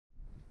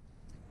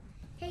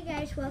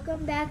guys,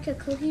 welcome back to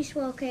Cookies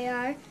Will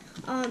KR.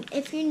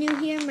 If you're new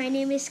here, my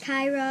name is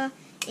Kyra,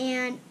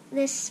 and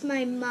this is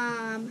my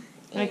mom.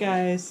 Hi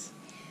guys.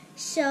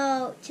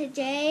 So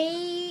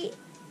today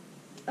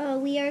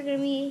we are going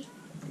to be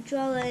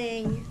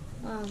drawing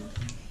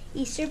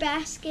Easter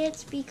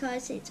baskets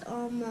because it's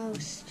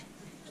almost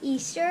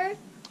Easter.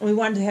 We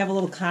wanted to have a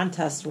little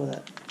contest with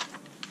it.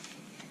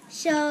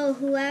 So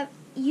whoever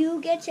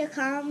you get to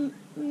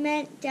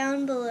comment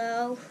down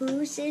below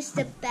whose is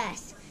the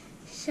best.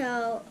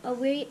 So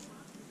we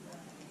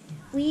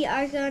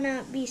are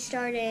gonna be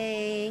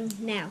starting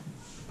now.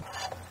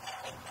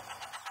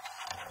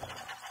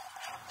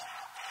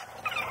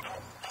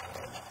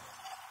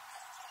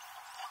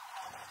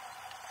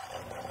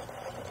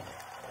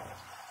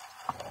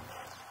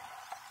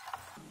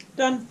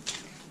 Done.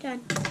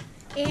 Done.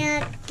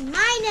 And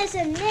mine is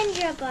a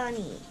ninja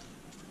bunny.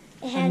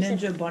 It has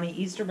a ninja bunny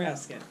Easter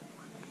basket.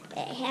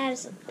 It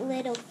has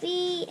little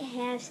feet, it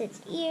has its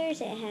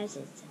ears, it has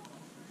its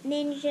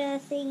ninja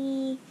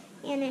thingy,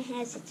 and it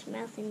has its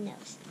mouth and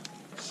nose.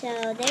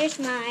 So there's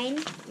mine.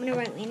 I'm going to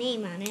write my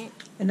name on it.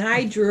 And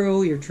I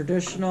drew your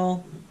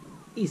traditional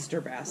Easter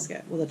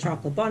basket with a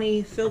chocolate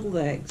bunny filled with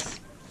eggs.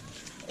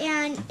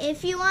 And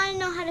if you want to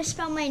know how to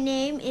spell my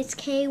name, it's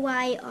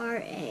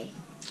Kyra.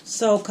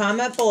 So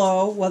comment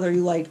below whether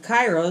you liked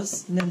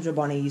Kyra's ninja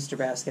bunny Easter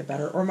basket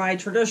better or my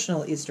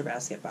traditional Easter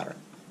basket better.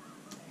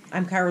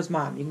 I'm Kyra's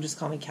mom. You can just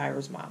call me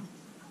Kyra's mom.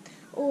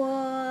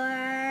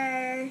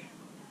 Or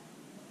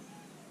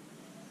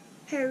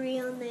her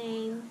real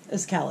name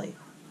is Kelly.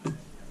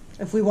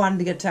 If we wanted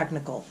to get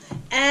technical.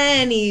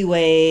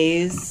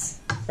 Anyways,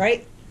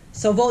 right?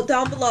 So vote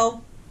down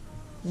below.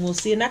 And we'll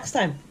see you next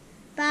time.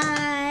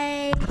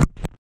 Bye.